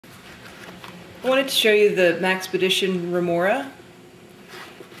I wanted to show you the Maxpedition Remora.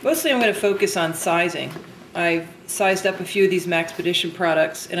 Mostly I'm going to focus on sizing. I've sized up a few of these Maxpedition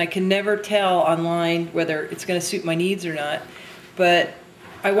products and I can never tell online whether it's going to suit my needs or not. But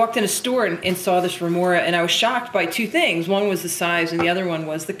I walked in a store and saw this Remora and I was shocked by two things. One was the size and the other one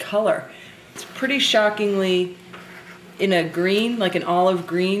was the color. It's pretty shockingly in a green, like an olive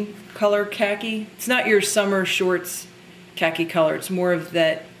green color khaki. It's not your summer shorts khaki color. It's more of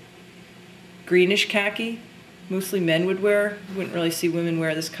that greenish khaki. Mostly men would wear. You wouldn't really see women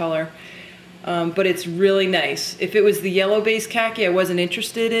wear this color. But it's really nice. If it was the yellow-based khaki, I wasn't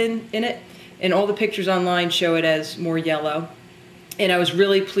interested in it. And all the pictures online show it as more yellow. And I was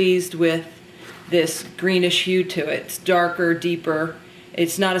really pleased with this greenish hue to it. It's darker, deeper.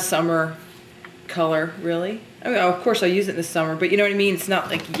 It's not a summer color, really. I mean, of course I'll use it in the summer, but you know what I mean? It's not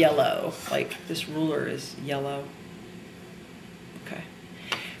like yellow. Like this ruler is yellow. Okay.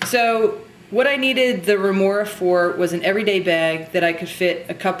 So what I needed the Remora for was an everyday bag that I could fit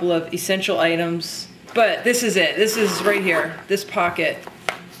a couple of essential items. But this is it. This is right here. This pocket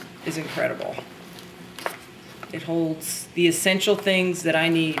is incredible. It holds the essential things that I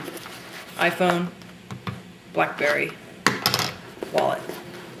need. iPhone, BlackBerry, wallet.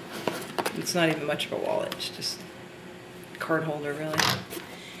 It's not even much of a wallet. It's just a card holder, really.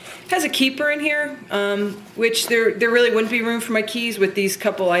 It has a keeper in here, which there really wouldn't be room for my keys with these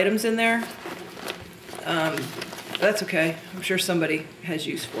couple items in there. That's okay. I'm sure somebody has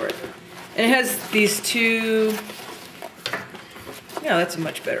use for it. And it has these two, yeah, that's a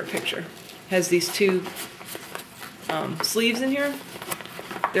much better picture. It has these two sleeves in here.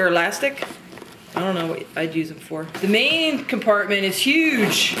 They're elastic. I don't know what I'd use them for. The main compartment is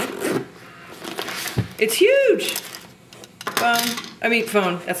huge. It's huge.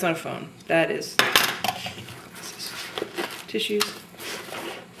 Phone. That's not a phone. That is tissues.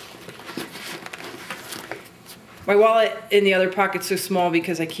 My wallet in the other pocket's so small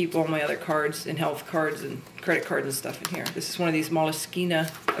because I keep all my other cards and health cards and credit cards and stuff in here. This is one of these Moleskine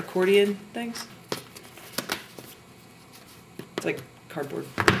accordion things. It's like cardboard.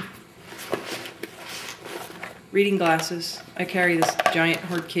 Reading glasses. I carry this giant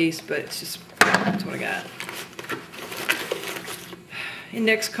hard case, but that's what I got.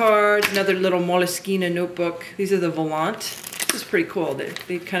 Index cards, another little Moleskine notebook. These are the Volant. This is pretty cool.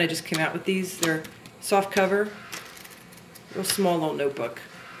 They kind of just came out with these. They're soft cover. Real small little notebook.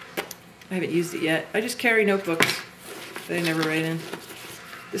 I haven't used it yet. I just carry notebooks that I never write in.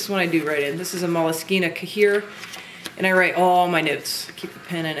 This one I do write in. This is a Moleskine Cahir, and I write all my notes. I keep a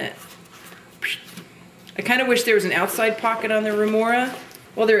pen in it. I kind of wish there was an outside pocket on the Remora.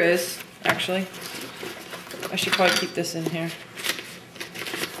 Well, there is, actually. I should probably keep this in here.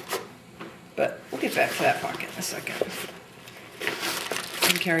 But we'll get back to that pocket in a second.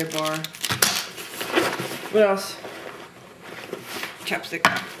 And carry a bar. What else? Chapstick.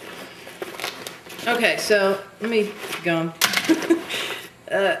 Okay, so let me gum.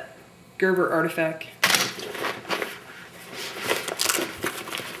 Gerber artifact.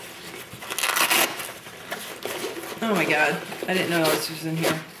 Oh my god, I didn't know this was in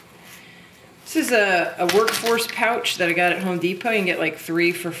here. This is a workforce pouch that I got at Home Depot. You can get like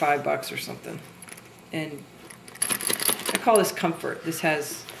 3 for $5 or something. And I call this Comfort. This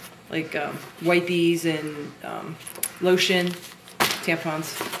has like wipies and lotion,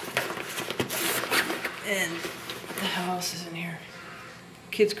 tampons. And what the hell else is in here?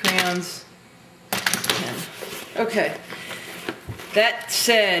 Kids' crayons. Pen. Okay. That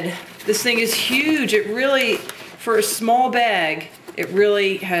said, this thing is huge. It really, for a small bag, it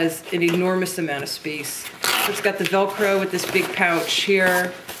really has an enormous amount of space. So it's got the Velcro with this big pouch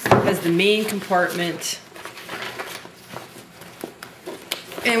here. It has the main compartment.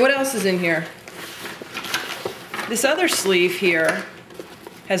 And what else is in here? This other sleeve here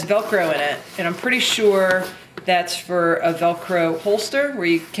has Velcro in it, and I'm pretty sure that's for a Velcro holster where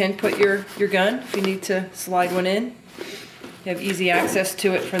you can put your gun if you need to slide one in. You have easy access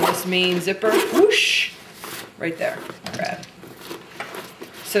to it from this main zipper. Whoosh! Right there. Grab.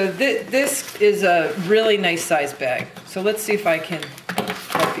 So this is a really nice size bag. So let's see if I can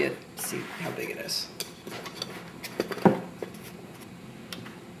help you see how big it is.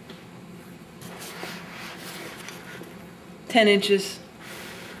 $10 inches.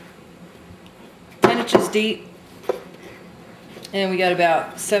 10 inches deep. And we got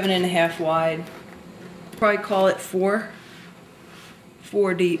about 7.5 wide. Probably call it 4.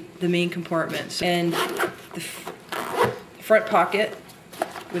 4 deep, the main compartments. And the front pocket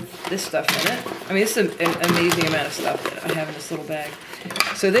with this stuff in it. I mean, this is an amazing amount of stuff that I have in this little bag.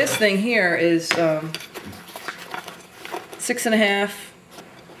 So this thing here is 6.5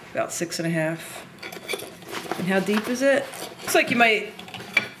 about 6.5. And how deep is it? Looks like you might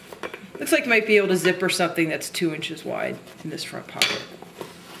be able to zipper something that's 2 inches wide in this front pocket.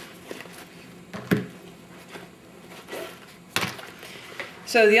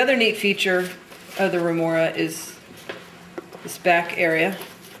 So the other neat feature of the Remora is this back area.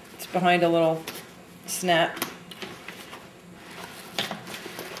 It's behind a little snap.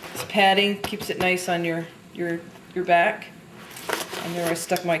 This padding keeps it nice on your back. I know I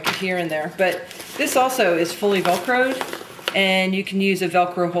stuck my here and there, but this also is fully Velcroed, and you can use a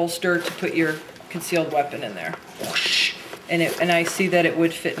Velcro holster to put your concealed weapon in there. And I see that it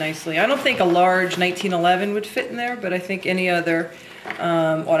would fit nicely. I don't think a large 1911 would fit in there, but I think any other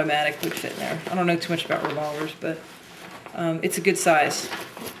automatic would fit in there. I don't know too much about revolvers, but it's a good size.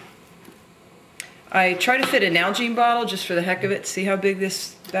 I tried to fit a Nalgene bottle just for the heck of it, see how big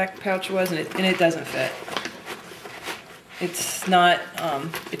this back pouch was, and it doesn't fit. It's not,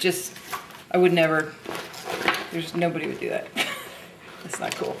 I would never, nobody would do that. That's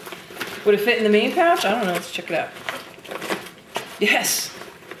not cool. Would it fit in the main pouch? I don't know, let's check it out. Yes,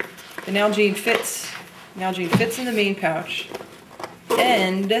 the Nalgene fits in the main pouch,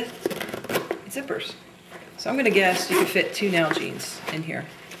 and it zippers. So I'm gonna guess you could fit 2 Nalgenes in here.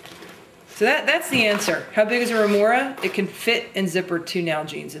 So that's the answer. How big is a Remora? It can fit and zipper 2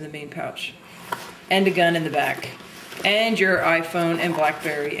 Nalgenes in the main pouch, and a gun in the back, and your iPhone and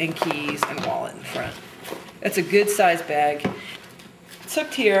BlackBerry and keys and wallet in the front. That's a good size bag. It's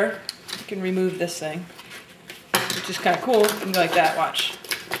hooked here. You can remove this thing, which is kind of cool. You can go like that, watch.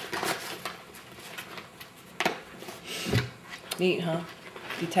 Neat, huh?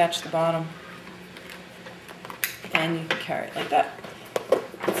 Detach the bottom, and you can carry it like that.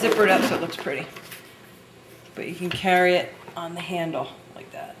 Zipper it up so it looks pretty. But you can carry it on the handle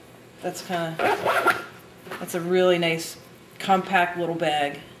like that. That's a really nice, compact little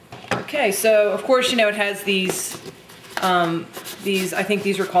bag. Okay, so of course, you know, it has these, I think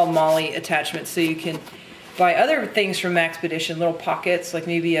these are called Molly attachments, so you can buy other things from Maxpedition, little pockets, like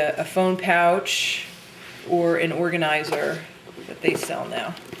maybe a phone pouch or an organizer that they sell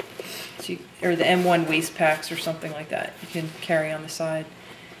now. So or the M1 waist packs or something like that. You can carry on the side.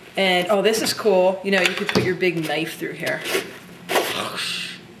 And, oh, this is cool. You know, you could put your big knife through here.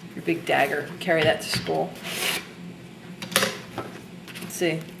 Your big dagger. Carry that to school. Let's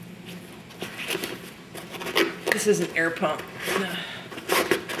see. This is an air pump.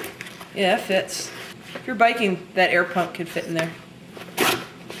 Yeah, that fits. If you're biking, that air pump could fit in there.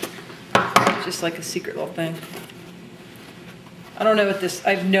 Just like a secret little thing. I don't know what this,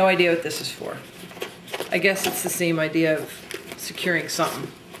 I have no idea what this is for. I guess it's the same idea of securing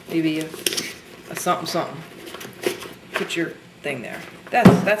something. Maybe a something. Put your thing there.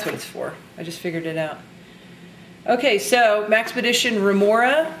 That's what it's for. I just figured it out. Okay, so Maxpedition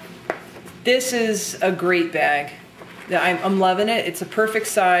Remora. This is a great bag. I'm loving it. It's a perfect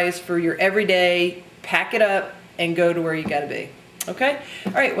size for your everyday. Pack it up and go to where you gotta be. Okay?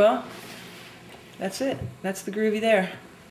 All right, well, that's it. That's the groovy there.